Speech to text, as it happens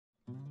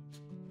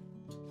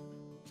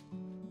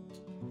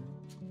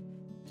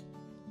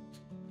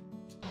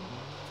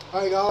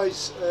Hi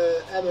guys,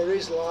 Emma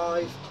is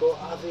live but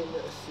having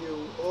a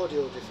few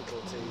audio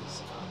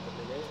difficulties at the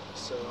minute,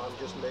 so I'm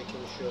just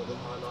making sure that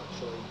I'm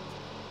actually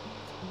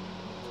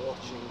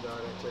watching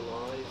directly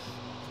live.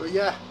 But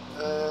yeah,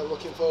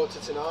 looking forward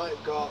to tonight.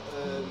 I've got,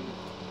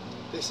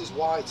 this is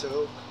white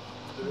oak.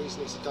 The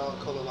reason it's a dark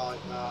colour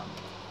like that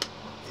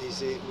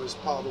is it was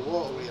part of the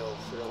water wheel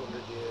for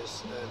 100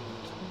 years, and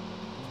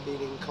being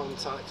in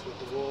contact with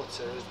the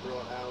water has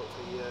brought out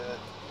the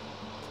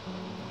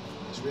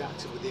it's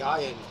reacted with the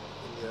iron in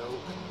the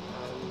oak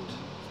and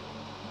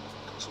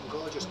got some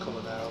gorgeous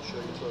colour there. I'll show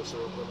you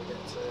closer up when we get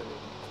turning.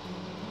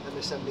 And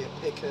they sent me a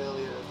pic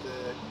earlier of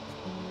the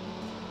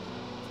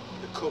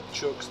cup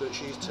chucks that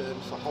she's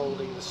turned for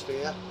holding the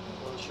sphere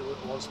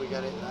once we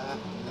get it there.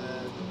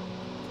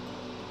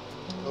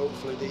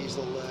 Hopefully these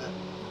will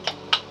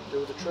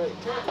do the trick.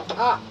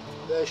 Ah!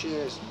 There she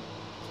is.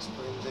 Let's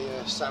bring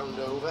the sound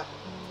over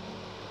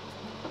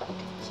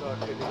so I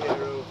can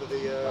hear over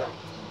the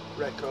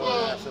record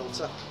air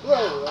filter.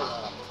 Whoa,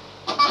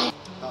 that's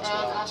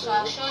what so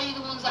I'll show you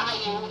the ones that I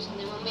use and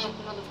then we'll make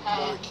another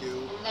pair and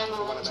then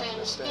we'll turn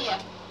the sphere.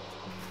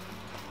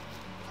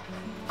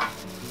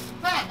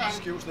 Right then.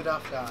 Excuse the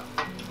daft art.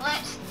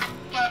 Let's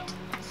get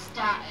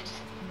started.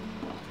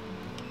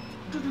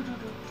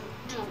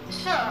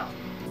 So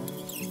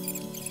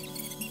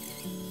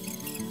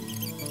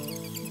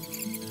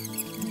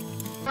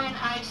when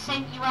I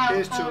sent you out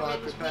here's two I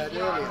prepared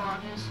earlier.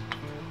 Orders,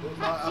 But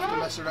might have to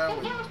mess around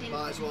with.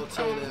 Might as well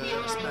turn a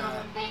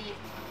spare.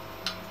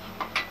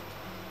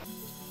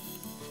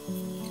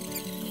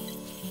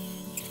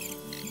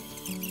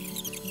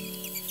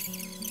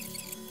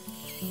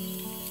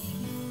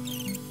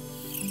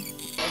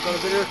 I've got a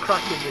bit of a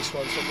crack in this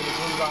one, so I'm going to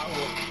glue that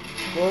up.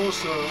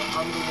 Also,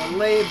 I'm going to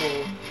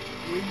label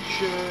which,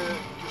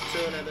 just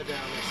turn Emma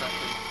down a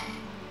second.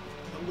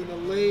 I'm going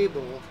to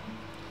label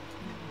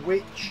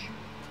which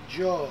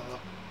jaw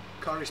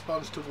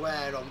corresponds to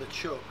where on the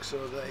chuck,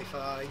 so that if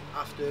I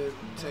have to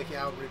take it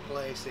out and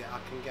replace it, I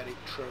can get it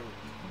true.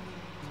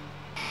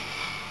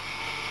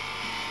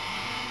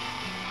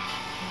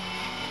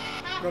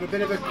 Got a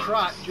bit of a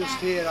crack just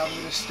here. I'm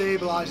going to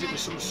stabilise it with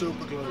some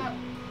super glue.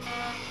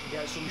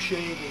 Get some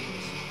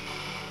shadings.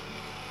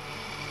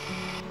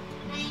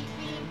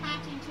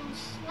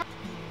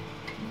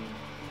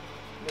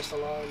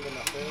 Misaligned them,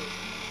 I think.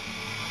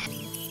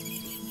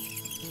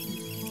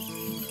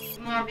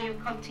 More be a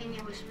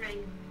continuous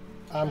ring.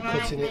 I'm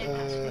cutting it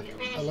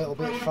a little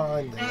bit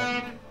fine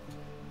there.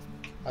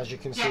 As you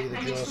can see, the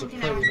jaws are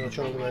pretty much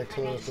all the way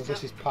closed, but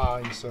this is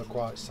pine, so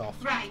quite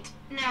soft. Right,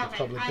 now I've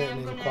probably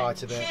bitten in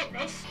quite a bit.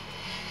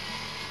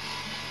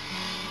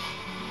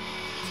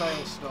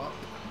 Tail stop,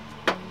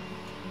 so I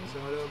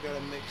don't get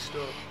them mixed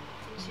up.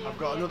 I've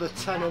got another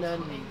tenon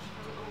end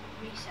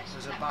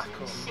as a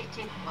backup.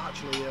 I'm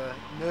actually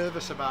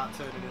nervous about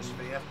turning a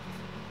sphere.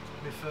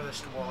 My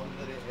first one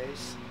that it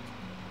is.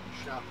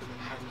 Sharper than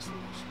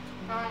pencils.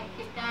 Right,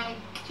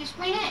 just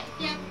wing it.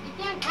 If you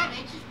haven't got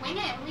it, just wing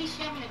it. At least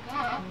you're having a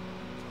go.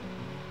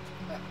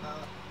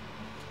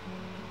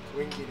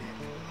 Winging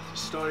it.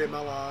 Story of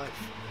my life.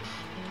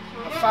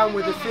 I found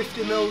with the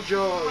 50mm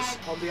jaws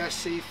on the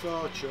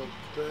SC4 chuck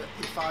that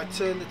if I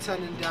turn the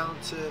tenon down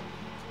to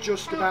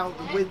just about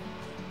the width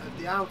of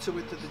the outer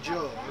width of the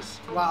jaws,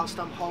 whilst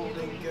I'm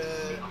holding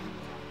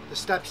the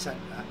step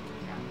centre,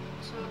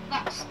 so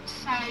that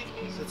side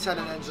is the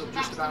tenon ends up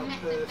just about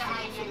perfect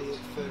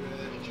for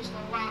it just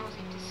allows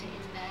it to sit in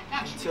there.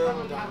 That should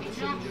internal be diameter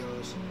for the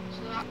jaws.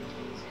 So that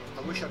I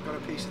wish I'd got a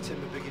piece of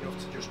timber big enough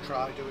to just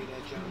try doing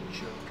a German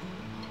chuck.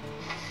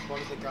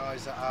 One of the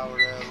guys at our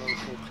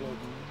local club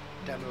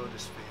demoed a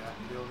sphere,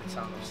 the only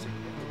time I've seen it,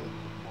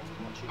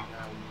 watching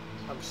now.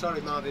 I'm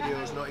sorry my video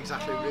is not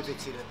exactly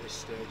riveted at this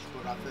stage,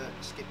 but I've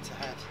skipped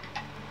ahead. I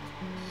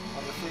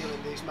have a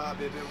feeling these might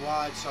be a bit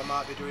wide, so I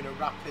might be doing a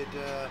rapid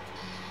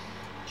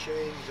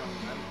change on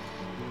them.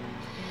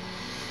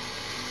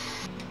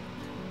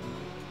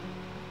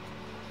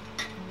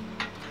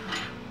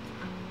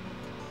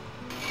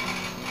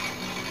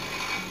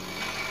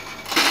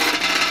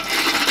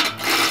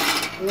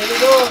 Here we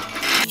go!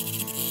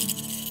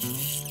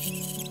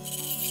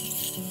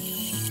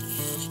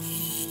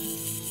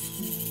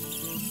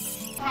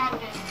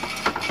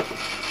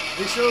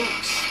 This oak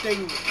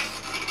stinks.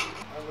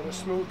 I'm going to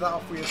smooth that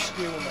off with a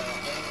skewer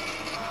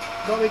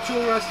now. Got my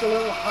tool rest a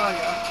little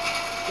higher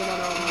than I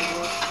normally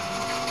would.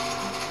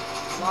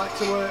 Like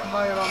to work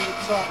higher on the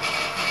top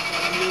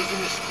when I'm using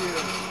a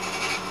skewer.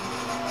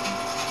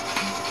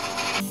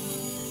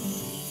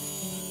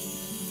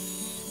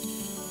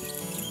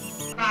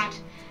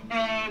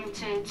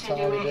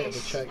 Tiny bit of a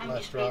check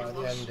left right at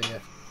the end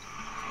here.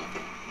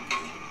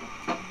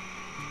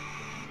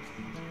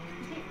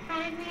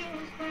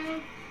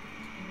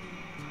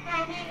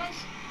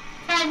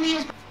 5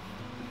 meters.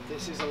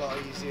 This is a lot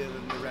easier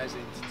than the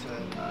resin to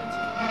turn. Loud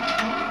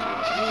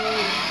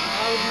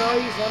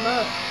noise, Emma.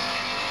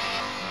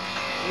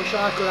 Wish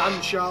I could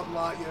hand sharpen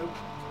like you.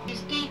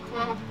 It's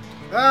equal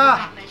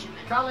that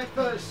measurement.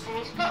 Calipers. And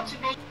it's got to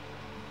be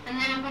And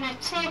then I'm going to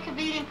take a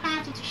beading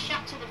party to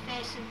shatter the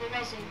face of the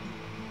resin.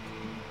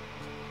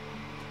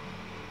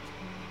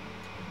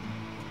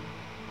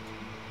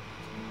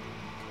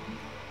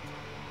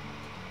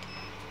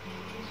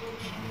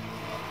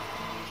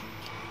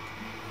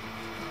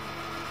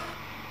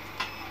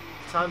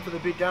 Time for the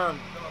bid down.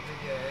 Not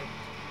bid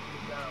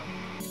down.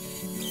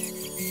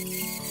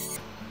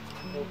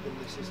 Hoping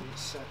this isn't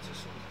set to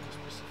something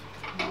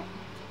specific.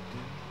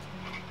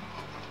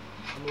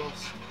 I'm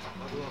lost.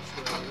 I've lost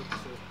where I'm up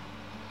to.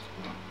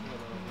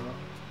 No.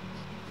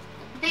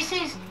 This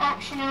is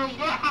optional, you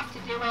don't have to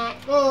do it.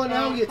 Oh,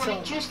 now you're but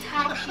talking. it just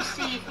helps you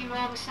see if you're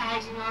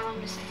oversizing or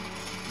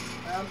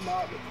undersizing. I haven't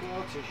marked the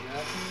quarters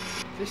yet.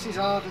 This is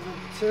harder than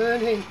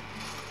turning.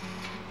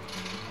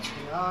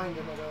 I'm behind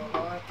and I don't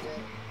like it.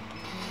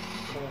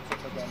 Caught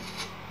up again.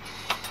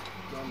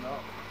 No, I'm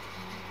not.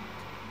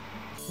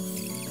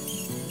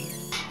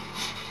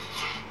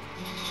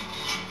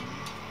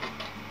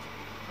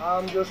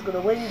 I'm just going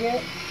to wing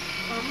it.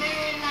 Well,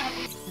 mirroring that a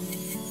bit.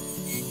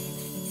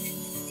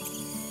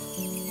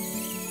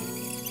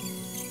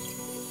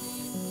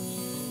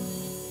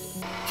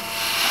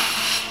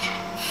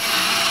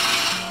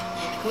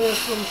 Clear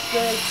some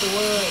straight to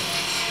work.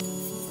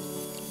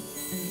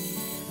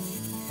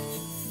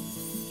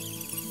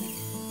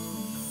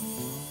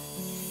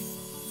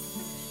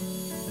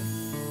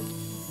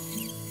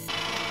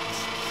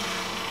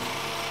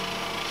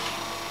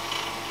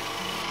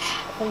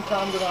 I think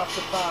I'm going to have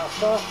to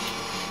pass off.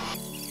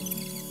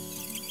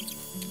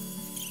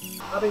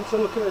 Having to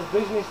look at his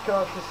business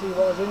card to see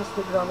what his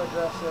Instagram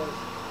address is.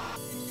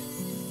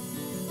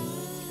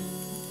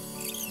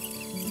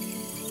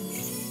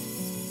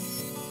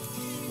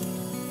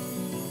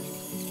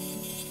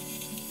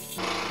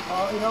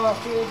 Oh, you know how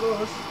feel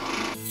goes.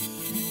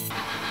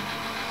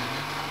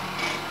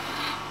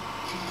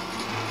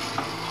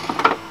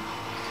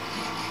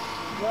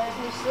 Where's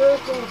my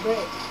circle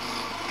bit?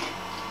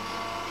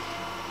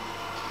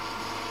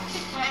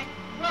 Right,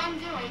 what I'm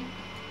doing,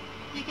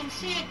 you can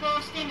see a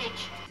ghost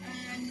image.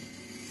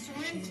 So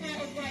I'm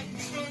kind of like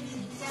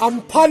turning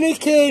I'm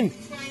panicking!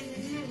 trying to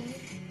remove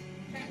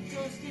that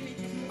ghost image.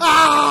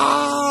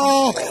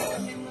 Ah!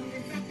 And then when we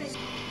wrap it.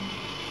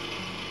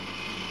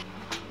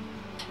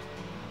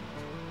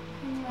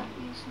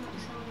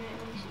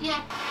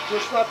 Yeah.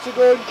 Just had to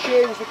go and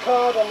change the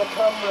card on the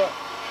camera.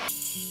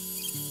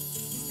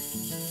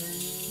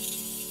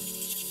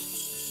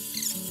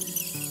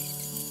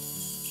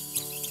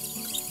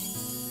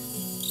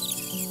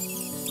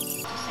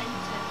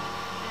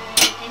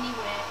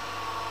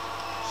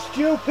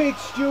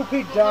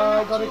 Stupid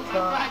die, got it But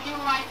cut. I do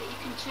like that you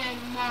can turn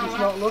more It's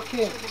not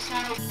looking. to the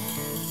side.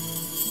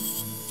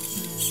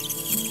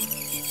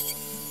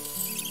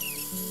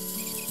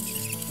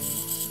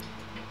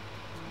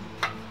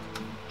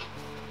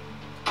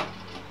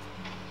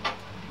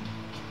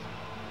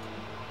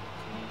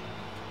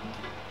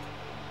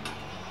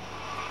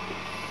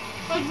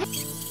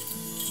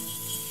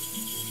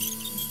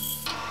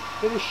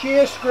 Bit of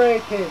shear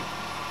scraping.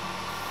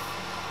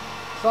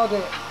 Sod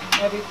it.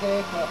 Edit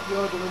paper.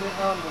 You're doing it,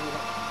 I'm doing it.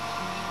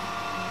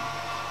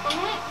 I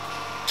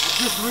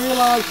just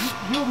realised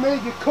you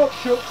made your cut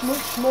shucks much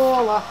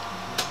smaller.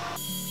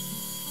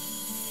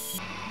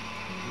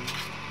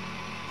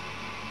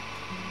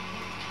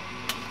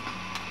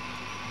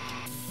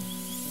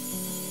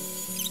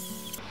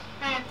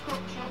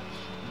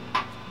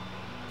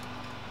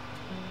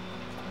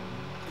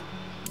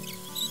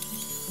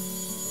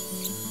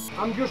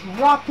 I'm just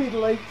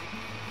rapidly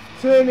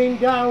turning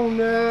down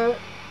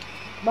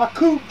my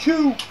coop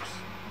tubes.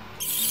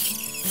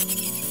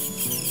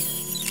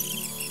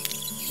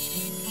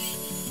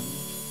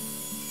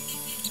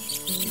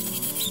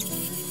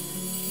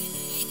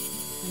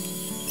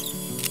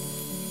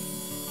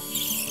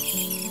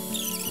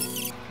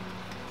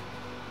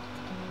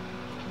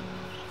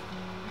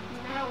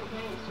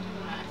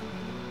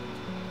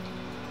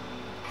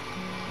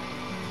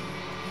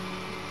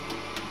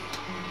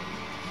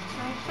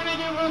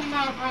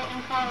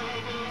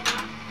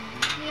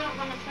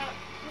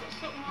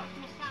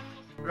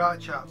 Right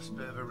chaps,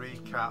 bit of a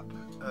recap.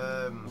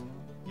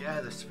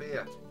 Yeah, the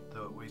sphere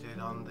that we did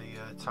on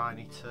the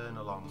tiny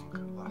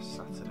Turnalong last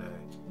Saturday.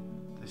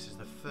 This is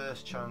the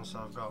first chance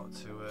I've got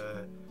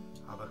to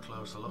have a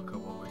closer look at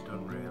what we've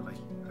done really.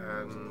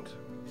 And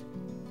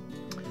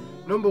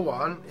number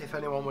one, if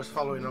anyone was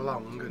following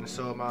along and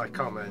saw my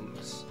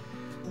comments,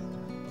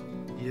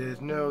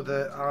 you'd know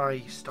that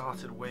I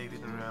started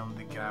waving around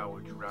the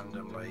gouge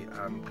randomly,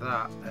 and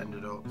that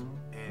ended up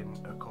in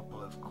a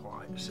couple of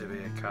quite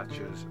severe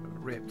catches,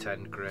 ripped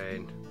end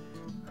grain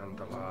and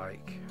the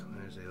like.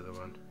 There's the other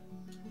one.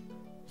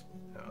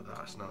 No,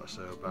 that's not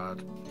so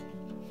bad.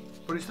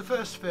 But it's the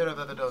first sphere I've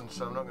ever done,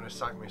 so I'm not going to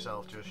sack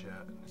myself just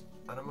yet.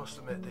 And I must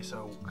admit, this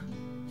oak,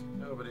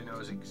 nobody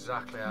knows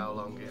exactly how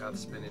long it had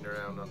spinning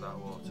around on that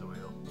water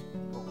wheel.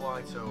 But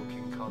white oak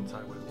in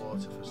contact with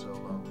water for so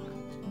long,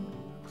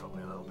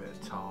 probably a little bit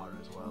of tar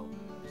as well,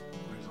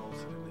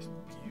 resulted in this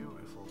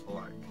beautiful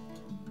black.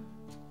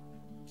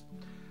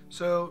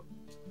 So,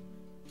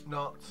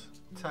 not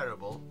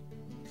terrible,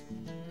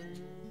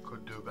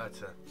 Could do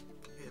better.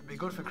 It'd be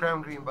good for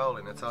crown green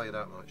bowling, I tell you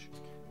that much.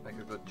 Make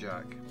a good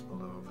jack,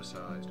 although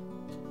oversized.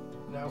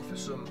 Now for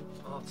some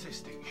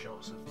artistic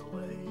shots of the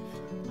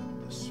lathe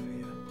and the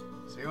sphere.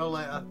 See you all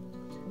later.